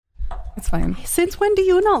It's fine. Since when do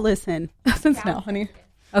you not listen? Since now, honey.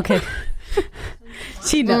 Okay.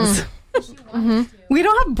 She does. We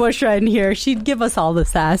don't have Bushra in here. She'd give us all the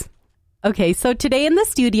sass. Okay, so today in the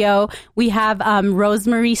studio, we have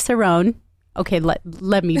Rosemarie Serrone. Okay,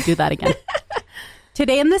 let me do that again.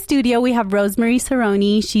 Today in the studio, we have Rosemarie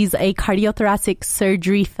Serrone. She's a cardiothoracic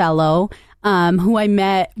surgery fellow who I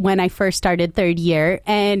met when I first started third year.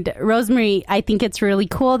 And Rosemarie, I think it's really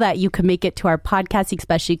cool that you could make it to our podcast,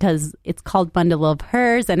 especially because it's called Bundle of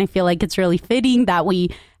Hers. And I feel like it's really fitting that we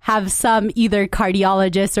have some either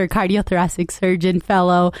cardiologist or cardiothoracic surgeon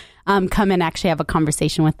fellow come and actually have a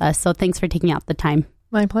conversation with us. So thanks for taking out the time.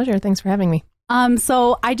 My pleasure. Thanks for having me.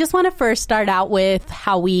 So I just want to first start out with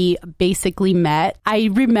how we basically met. I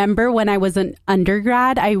remember when I was an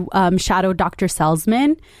undergrad, I shadowed Dr.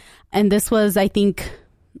 Salzman. And this was, I think,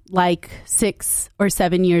 like 6 or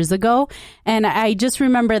 7 years ago. And I just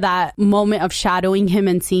remember that moment of shadowing him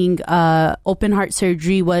and seeing open heart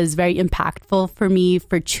surgery was very impactful for me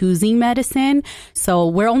for choosing medicine. So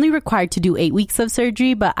we're only required to do 8 weeks of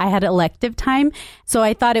surgery, but I had elective time. So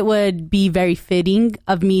I thought it would be very fitting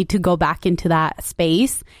of me to go back into that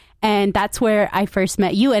space. And that's where I first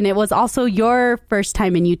met you. And it was also your first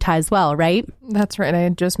time in Utah as well, right? That's right. I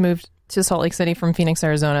had just moved to Salt Lake City from Phoenix,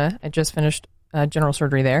 Arizona. I just finished general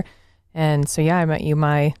surgery there. And so, yeah, I met you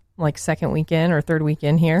my second weekend or third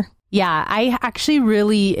weekend here. Yeah, I actually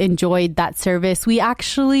really enjoyed that service. We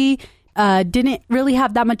actually didn't really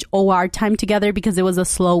have that much OR time together because it was a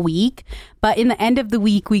slow week. But in the end of the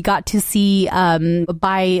week, we got to see a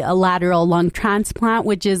bilateral lung transplant,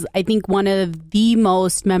 which is, I think, one of the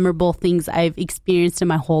most memorable things I've experienced in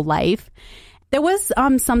my whole life. There was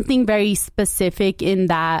something very specific in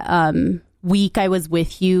that week I was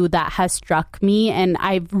with you that has struck me, and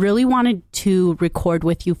I've really wanted to record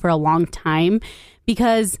with you for a long time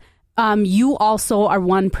because you also are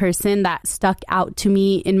one person that stuck out to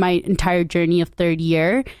me in my entire journey of third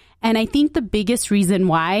year. And I think the biggest reason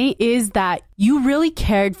why is that you really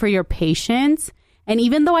cared for your patients. And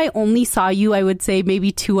even though I only saw you, I would say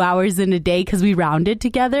maybe 2 hours in a day because we rounded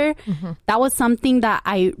together, that was something that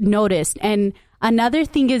I noticed. And another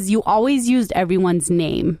thing is you always used everyone's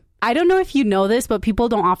name. I don't know if you know this, but people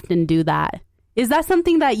don't often do that. Is that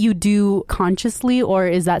something that you do consciously, or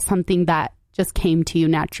is that something that just came to you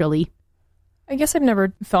naturally? I guess I've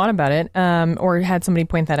never thought about it or had somebody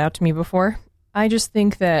point that out to me before. I just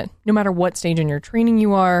think that no matter what stage in your training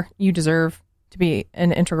you are, you deserve to be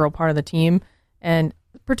an integral part of the team. And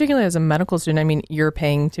particularly as a medical student, I mean, you're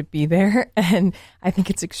paying to be there. And I think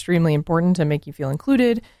it's extremely important to make you feel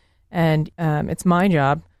included. And it's my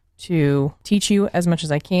job to teach you as much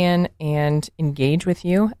as I can and engage with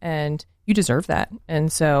you. And you deserve that.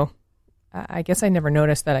 And so I guess I never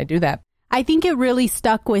noticed that I do that. I think it really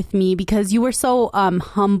stuck with me because you were so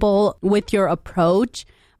humble with your approach.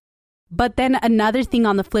 But then another thing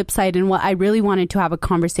on the flip side, and what I really wanted to have a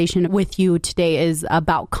conversation with you today is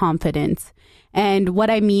about confidence. And what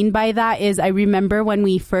I mean by that is I remember when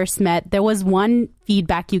we first met, there was one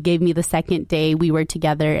feedback you gave me the second day we were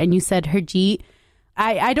together. And you said, Harjeet,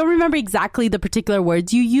 I don't remember exactly the particular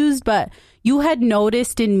words you used, but you had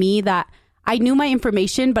noticed in me that I knew my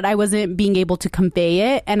information, but I wasn't being able to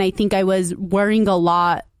convey it. And I think I was worrying a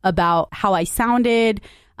lot about how I sounded.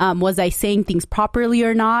 Was I saying things properly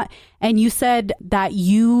or not? And you said that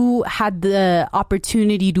you had the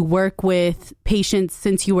opportunity to work with patients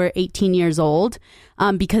since you were 18 years old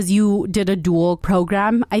because you did a dual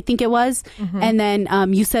program, I think it was. And then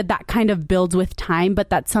you said that kind of builds with time, but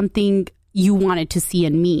that's something you wanted to see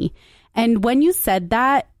in me. And when you said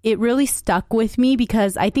that, it really stuck with me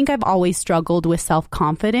because I think I've always struggled with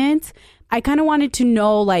self-confidence. I kind of wanted to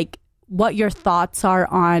know, what your thoughts are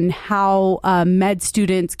on how med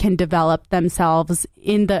students can develop themselves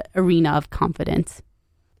in the arena of confidence.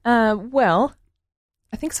 Well,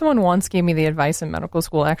 I think someone once gave me the advice in medical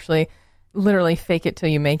school, actually, literally fake it till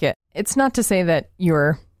you make it. It's not to say that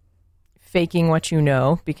you're faking what you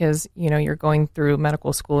know because, you're going through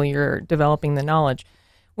medical school, you're developing the knowledge.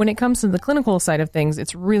 When it comes to the clinical side of things,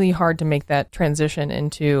 it's really hard to make that transition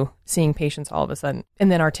into seeing patients all of a sudden and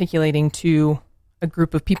then articulating to a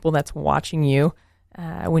group of people that's watching you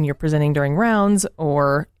when you're presenting during rounds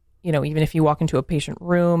or, even if you walk into a patient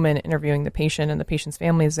room and interviewing the patient and the patient's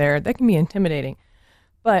family is there, that can be intimidating.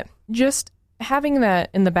 But just having that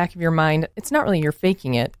in the back of your mind, it's not really you're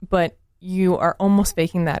faking it, but you are almost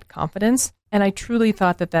faking that confidence. And I truly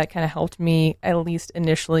thought that kind of helped me at least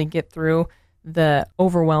initially get through the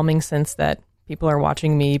overwhelming sense that people are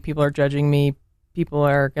watching me, people are judging me, people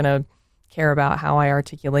are going to care about how I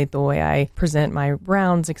articulate the way I present my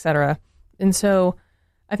rounds, etc. And so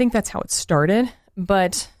I think that's how it started.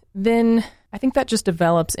 But then I think that just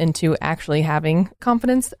develops into actually having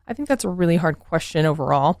confidence. I think that's a really hard question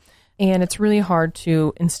overall, and it's really hard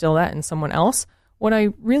to instill that in someone else. What I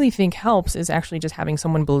really think helps is actually just having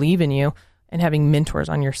someone believe in you and having mentors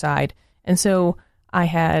on your side. And so I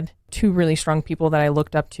had two really strong people that I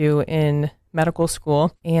looked up to in medical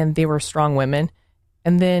school, and they were strong women.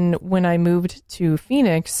 And then when I moved to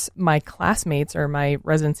Phoenix, my classmates or my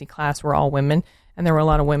residency class were all women, and there were a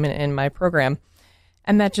lot of women in my program.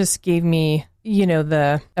 And that just gave me,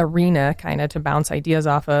 the arena kind of to bounce ideas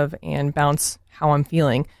off of and bounce how I'm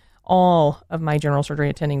feeling. All of my general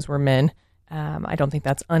surgery attendings were men. I don't think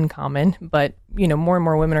that's uncommon, but, more and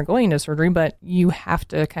more women are going into surgery, but you have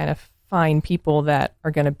to kind of find people that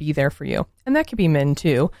are going to be there for you. And that could be men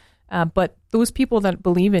too. But those people that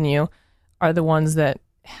believe in you are the ones that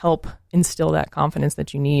help instill that confidence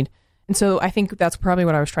that you need. And so I think that's probably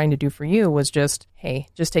what I was trying to do for you was just, hey,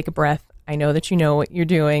 just take a breath. I know that you know what you're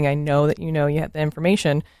doing. I know that you have the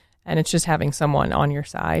information. And it's just having someone on your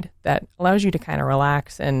side that allows you to kind of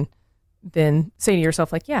relax and then say to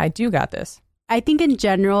yourself, like, yeah, I do got this. I think in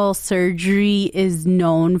general, surgery is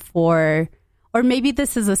known for, or maybe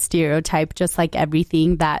this is a stereotype, just like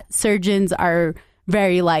everything, that surgeons are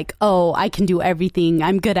very like, oh, I can do everything.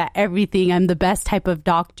 I'm good at everything. I'm the best type of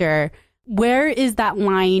doctor. Where is that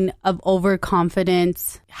line of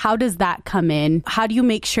overconfidence? How does that come in? How do you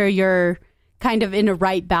make sure you're kind of in a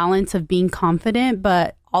right balance of being confident,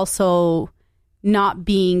 but also not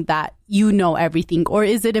being that you know everything? Or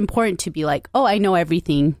is it important to be like, oh, I know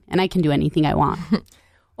everything and I can do anything I want?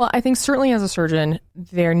 Well, I think certainly as a surgeon,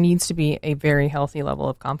 there needs to be a very healthy level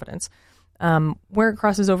of confidence. Where it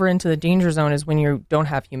crosses over into the danger zone is when you don't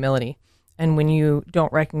have humility and when you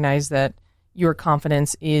don't recognize that your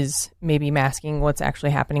confidence is maybe masking what's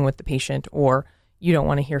actually happening with the patient, or you don't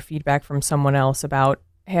want to hear feedback from someone else about,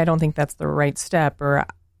 hey, I don't think that's the right step, or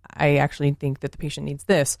I actually think that the patient needs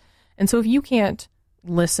this. And so if you can't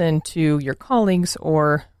listen to your colleagues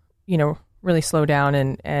or, really slow down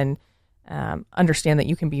and understand that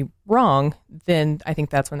you can be wrong, then I think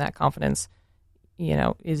that's when that confidence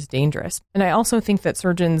is dangerous. And I also think that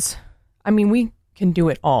surgeons, we can do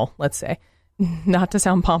it all, let's say, not to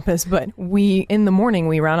sound pompous, but in the morning,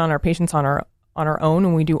 we round on our patients on our own,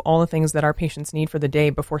 and we do all the things that our patients need for the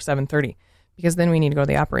day before 7:30, because then we need to go to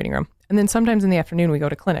the operating room. And then sometimes in the afternoon, we go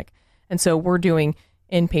to clinic. And so we're doing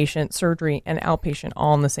inpatient, surgery, and outpatient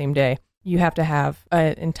all in the same day. You have to have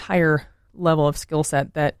an entire level of skill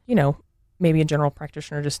set that, maybe a general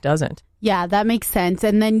practitioner just doesn't. Yeah, that makes sense.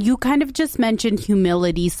 And then you kind of just mentioned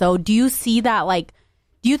humility. So do you see that,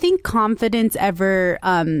 do you think confidence ever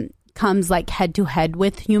comes like head to head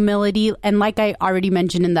with humility? And like I already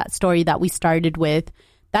mentioned in that story that we started with,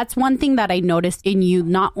 that's one thing that I noticed in you.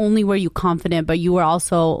 Not only were you confident, but you were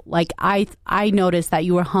also like, I noticed that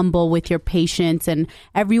you were humble with your patients and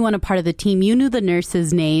everyone a part of the team. You knew the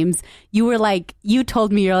nurses' names. You were like, you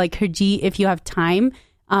told me, you're like, Herji, if you have time,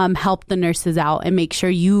 help the nurses out and make sure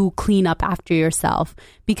you clean up after yourself,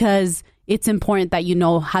 because it's important that you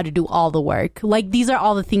know how to do all the work. Like, these are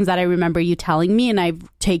all the things that I remember you telling me, and I've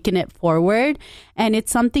taken it forward. And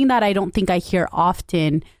it's something that I don't think I hear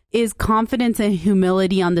often. Is confidence and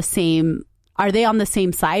humility are they on the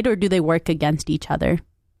same side, or do they work against each other?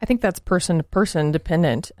 I think that's person to person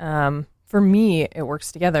dependent. For me, it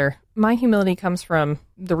works together. My humility comes from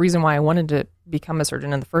the reason why I wanted to become a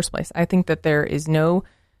surgeon in the first place. I think that there is no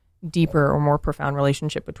deeper or more profound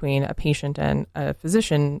relationship between a patient and a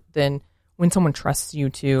physician than when someone trusts you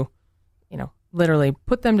to, literally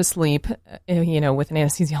put them to sleep, with an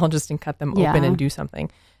anesthesiologist and cut them open and do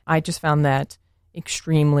something. I just found that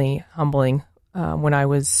extremely humbling when I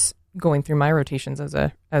was going through my rotations as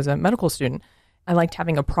a medical student. I liked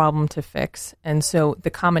having a problem to fix. And so the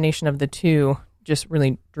combination of the two just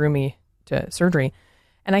really drew me to surgery.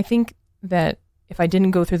 And I think that if I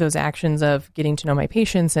didn't go through those actions of getting to know my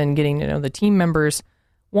patients and getting to know the team members,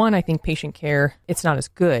 one, I think patient care, it's not as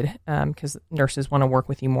good because nurses want to work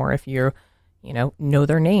with you more if you know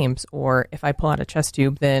their names. Or if I pull out a chest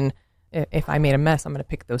tube, then if I made a mess, I'm going to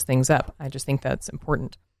pick those things up. I just think that's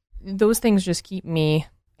important. Those things just keep me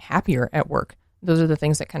happier at work. Those are the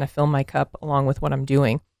things that kind of fill my cup along with what I'm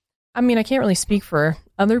doing. I can't really speak for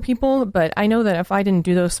other people, but I know that if I didn't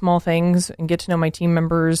do those small things and get to know my team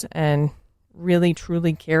members and really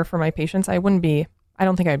truly care for my patients, I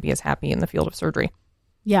don't think I'd be as happy in the field of surgery.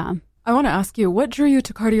 Yeah. I want to ask you, what drew you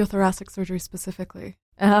to cardiothoracic surgery specifically?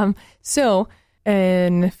 So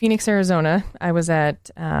in Phoenix, Arizona, I was at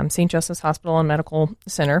St. Joseph's Hospital and Medical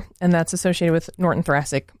Center, and that's associated with the Norton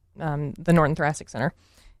Thoracic Center.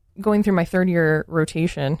 Going through my third year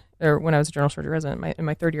rotation, or when I was a general surgery resident, in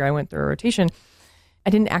my third year, I went through a rotation. I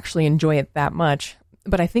didn't actually enjoy it that much,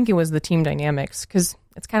 but I think it was the team dynamics, because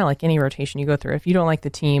it's kind of like any rotation you go through. If you don't like the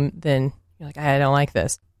team, then you're like, I don't like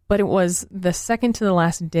this. But it was the second to the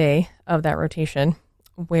last day of that rotation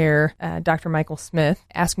where Dr. Michael Smith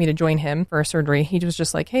asked me to join him for a surgery. He was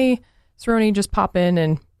just like, hey, Serrone, just pop in.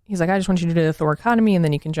 And he's like, I just want you to do the thoracotomy, and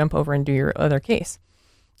then you can jump over and do your other case.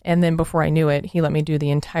 And then before I knew it, he let me do the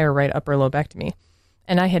entire right upper lobectomy.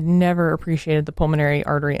 And I had never appreciated the pulmonary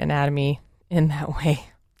artery anatomy in that way.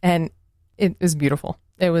 And it was beautiful.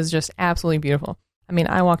 It was just absolutely beautiful. I mean,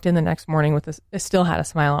 I walked in the next morning with this, I still had a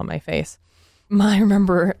smile on my face. I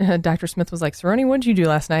remember Dr. Smith was like, Serrone, what did you do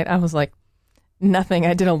last night? I was like, nothing.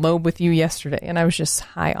 I did a lobe with you yesterday. And I was just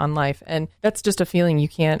high on life. And that's just a feeling you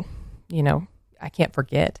can't, I can't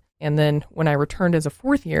forget. And then when I returned as a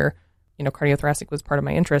fourth year, cardiothoracic was part of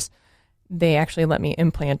my interest. They actually let me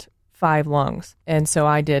implant 5 lungs. And so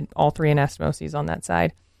I did all 3 anastomoses on that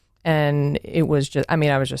side. And it was just,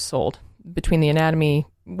 I was just sold. Between the anatomy,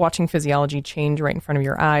 watching physiology change right in front of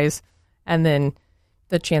your eyes, and then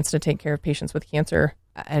the chance to take care of patients with cancer,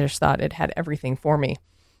 I just thought it had everything for me.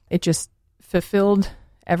 It just fulfilled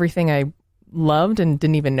everything I loved and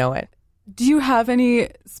didn't even know it. Do you have any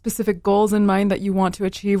specific goals in mind that you want to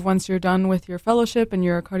achieve once you're done with your fellowship and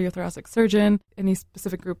you're a cardiothoracic surgeon? Any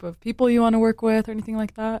specific group of people you want to work with or anything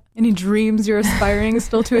like that? Any dreams you're aspiring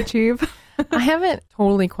still to achieve? I haven't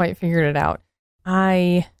totally quite figured it out.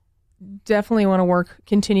 I definitely want to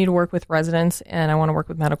continue to work with residents, and I want to work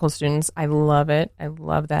with medical students. I love it. I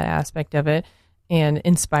love that aspect of it, and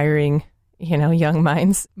inspiring, young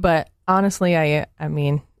minds. But honestly, I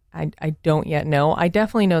don't yet know. I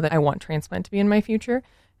definitely know that I want transplant to be in my future.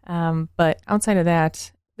 But outside of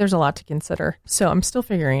that, there's a lot to consider. So I'm still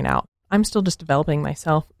figuring it out. I'm still just developing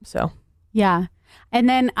myself. So yeah. And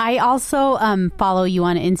then I also follow you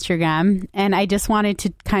on Instagram, and I just wanted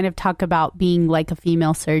to kind of talk about being like a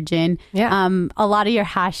female surgeon. Yeah. A lot of your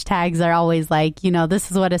hashtags are always like,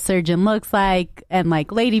 this is what a surgeon looks like, and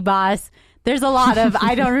like lady boss. There's a lot of,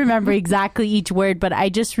 I don't remember exactly each word, but I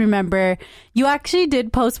just remember you actually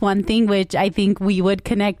did post one thing, which I think we would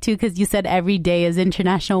connect to, because you said every day is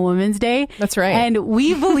International Women's Day. That's right. And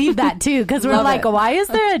we believe that too, because we're like, why is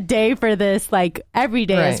there a day for this? Like every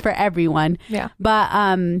day is for everyone. Yeah. But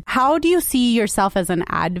how do you see yourself as an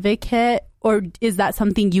advocate, or is that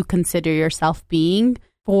something you consider yourself being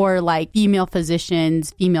for like female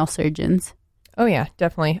physicians, female surgeons? Oh, yeah,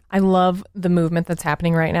 definitely. I love the movement that's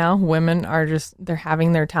happening right now. Women are they're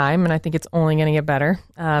having their time, and I think it's only going to get better.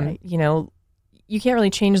 Right. You can't really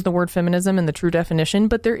change the word feminism in the true definition,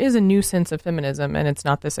 but there is a new sense of feminism, and it's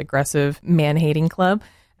not this aggressive man-hating club.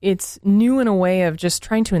 It's new in a way of just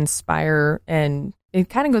trying to inspire, and it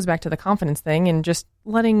kind of goes back to the confidence thing and just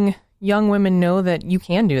letting young women know that you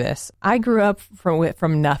can do this. I grew up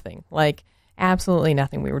from nothing, like absolutely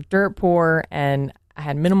nothing. We were dirt poor, and I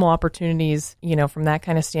had minimal opportunities, from that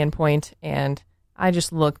kind of standpoint. And I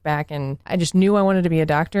just look back and I just knew I wanted to be a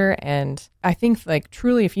doctor. And I think like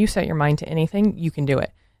truly, if you set your mind to anything, you can do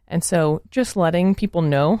it. And so just letting people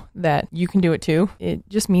know that you can do it too, it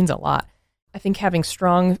just means a lot. I think having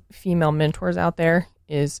strong female mentors out there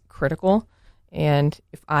is critical. And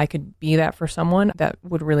if I could be that for someone, that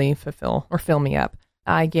would really fulfill or fill me up.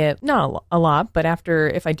 I get, not a lot, but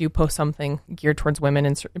if I do post something geared towards women,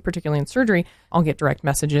 and particularly in surgery, I'll get direct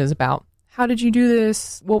messages about, how did you do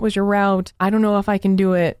this? What was your route? I don't know if I can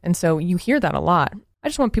do it. And so you hear that a lot. I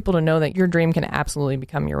just want people to know that your dream can absolutely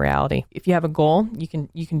become your reality. If you have a goal, you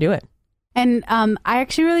can do it. And I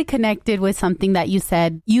actually really connected with something that you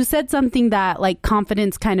said. You said something that like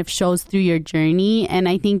confidence kind of shows through your journey. And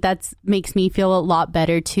I think that makes me feel a lot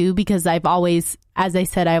better too, because I've always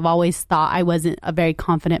thought I wasn't a very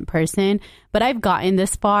confident person, but I've gotten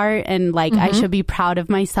this far, and like I should be proud of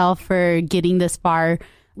myself for getting this far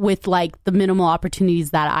with like the minimal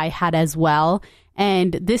opportunities that I had as well.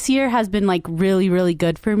 And this year has been like really, really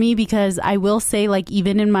good for me, because I will say like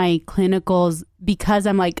even in my clinicals, because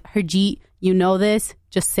I'm like, Harjeet, you know this,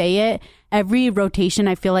 just say it. Every rotation,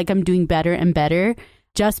 I feel like I'm doing better and better,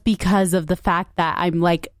 just because of the fact that I'm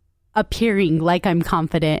like appearing like I'm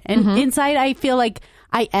confident. And inside, I feel like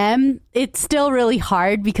I am. It's still really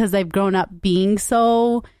hard because I've grown up being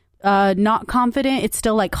so not confident. It's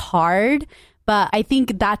still like hard. But I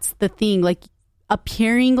think that's the thing, like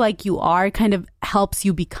appearing like you are kind of helps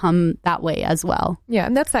you become that way as well. Yeah.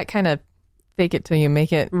 And that's that kind of fake it till you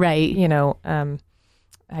make it, right?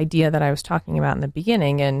 Idea that I was talking about in the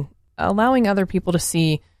beginning, and allowing other people to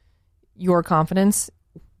see your confidence,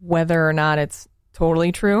 whether or not it's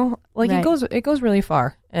totally true. Like it goes really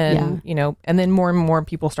far. And, and then more and more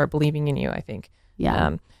people start believing in you, I think.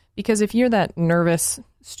 Yeah. Because if you're that nervous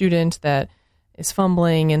student that is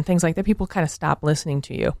fumbling and things like that, people kind of stop listening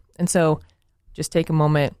to you. And so just take a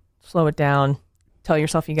moment, slow it down, tell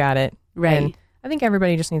yourself you got it. Right. And I think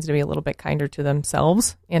everybody just needs to be a little bit kinder to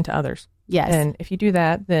themselves and to others. Yes. And if you do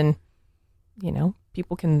that, then,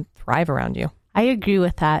 people can thrive around you. I agree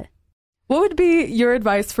with that. What would be your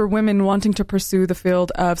advice for women wanting to pursue the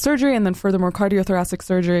field of surgery and then furthermore cardiothoracic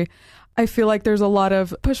surgery? I feel like there's a lot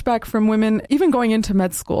of pushback from women, even going into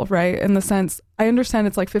med school, right? In the sense, I understand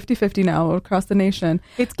it's like 50-50 now across the nation.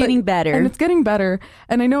 It's getting better. And it's getting better.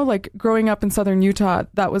 And I know like growing up in Southern Utah,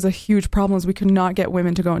 that was a huge problem, is we could not get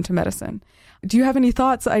women to go into medicine. Do you have any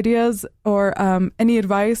thoughts, ideas, or any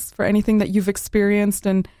advice for anything that you've experienced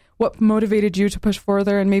and what motivated you to push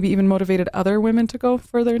further and maybe even motivated other women to go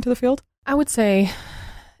further into the field? I would say,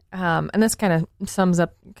 and this kind of sums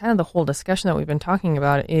up kind of the whole discussion that we've been talking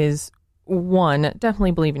about, is one,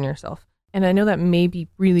 definitely believe in yourself. And I know that may be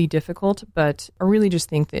really difficult, but I really just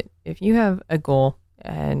think that if you have a goal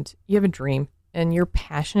and you have a dream and you're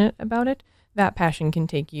passionate about it, that passion can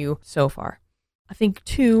take you so far. I think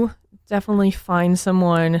two, definitely find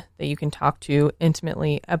someone that you can talk to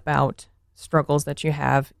intimately about struggles that you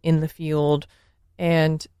have in the field,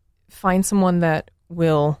 and find someone that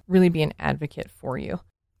will really be an advocate for you.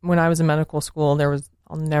 When I was in medical school,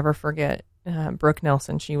 I'll never forget, Brooke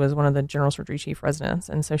Nelson. She was one of the general surgery chief residents.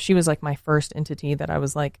 And so she was like my first entity that I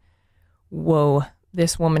was like, whoa,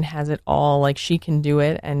 this woman has it all. Like, she can do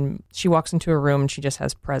it. And she walks into a room and she just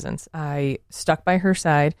has presence. I stuck by her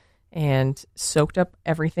side and soaked up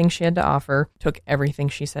everything she had to offer, took everything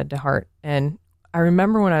she said to heart. And I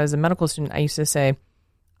remember when I was a medical student, I used to say,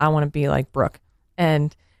 I want to be like Brooke.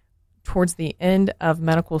 And towards the end of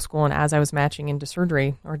medical school, and as I was matching into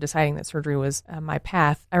surgery or deciding that surgery was my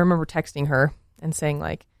path, I remember texting her and saying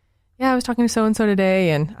like, yeah, I was talking to so-and-so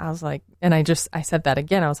today. And I was like, and I said that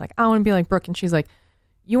again. I was like, I want to be like Brooke. And she's like,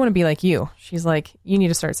 you want to be like you. She's like, you need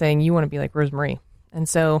to start saying you want to be like Rosemarie. And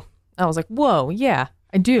so I was like, whoa, yeah,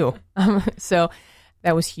 I do. So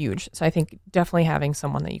that was huge. So I think definitely having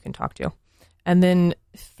someone that you can talk to. And then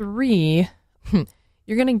three,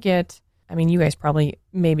 you're going to get, I mean, you guys probably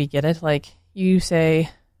maybe get it. Like, you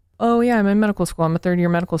say, oh yeah, I'm in medical school. I'm a third year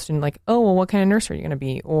medical student. Like, oh, well, what kind of nurse are you going to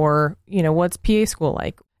be? Or, what's PA school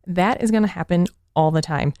like? That is going to happen all the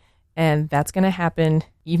time. And that's going to happen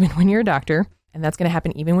even when you're a doctor. And that's going to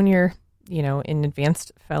happen even when you're, in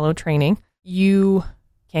advanced fellow training. You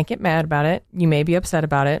can't get mad about it. You may be upset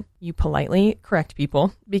about it. You politely correct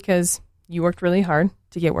people because you worked really hard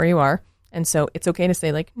to get where you are. And so it's okay to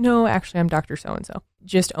say like, no, actually, I'm Dr. So-and-so.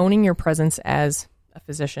 Just owning your presence as a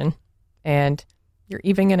physician. And you're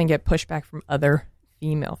even going to get pushback from other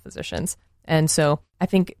female physicians. And so I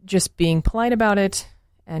think just being polite about it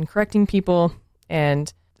and correcting people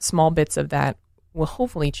and small bits of that will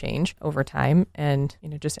hopefully change over time. And,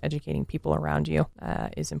 just educating people around you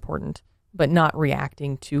is important. But not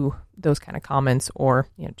reacting to those kind of comments or,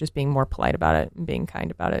 just being more polite about it and being kind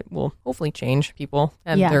about it will hopefully change people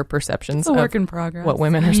and their perceptions of work in progress. What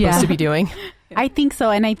women are supposed to be doing. I think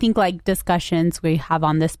so. And I think like discussions we have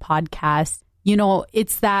on this podcast,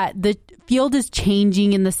 it's that the field is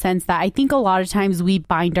changing in the sense that I think a lot of times we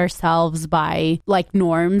bind ourselves by like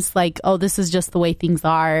norms, like, oh, this is just the way things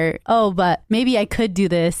are. Oh, but maybe I could do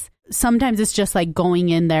this. Sometimes it's just like going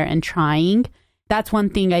in there and trying. That's one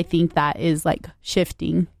thing I think that is like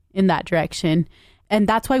shifting in that direction. And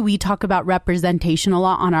that's why we talk about representation a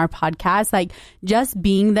lot on our podcast. Like just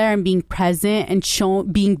being there and being present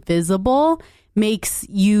and being visible makes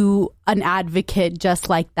you an advocate just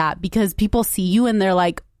like that, because people see you and they're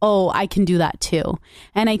like, oh, I can do that too.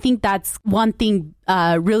 And I think that's one thing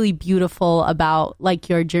really beautiful about like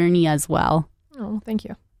your journey as well. Oh, thank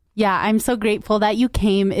you. Yeah, I'm so grateful that you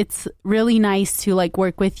came. It's really nice to like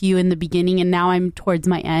work with you in the beginning, and now I'm towards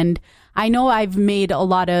my end. I know I've made a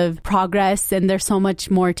lot of progress and there's so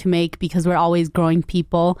much more to make because we're always growing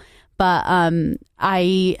people. But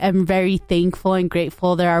I am very thankful and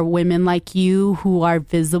grateful there are women like you who are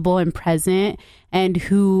visible and present and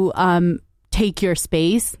who take your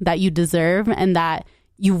space that you deserve and that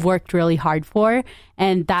you've worked really hard for.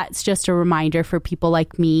 And that's just a reminder for people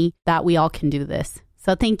like me that we all can do this.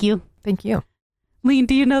 So thank you. Thank you. Lean,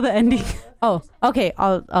 do you know the ending? Oh, okay.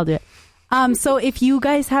 I'll do it. So if you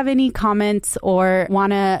guys have any comments or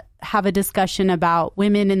want to have a discussion about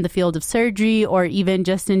women in the field of surgery or even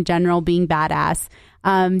just in general being badass,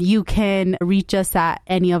 you can reach us at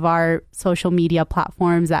any of our social media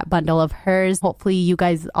platforms at Bundle of Hers. Hopefully you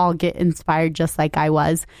guys all get inspired just like I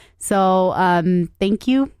was. So thank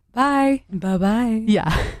you. Bye. Bye-bye.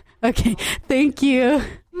 Yeah. Okay. Thank you.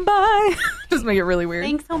 Bye. Just make it really weird.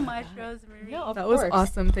 Thanks so much, Rosemarie. That was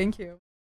awesome. Thank you.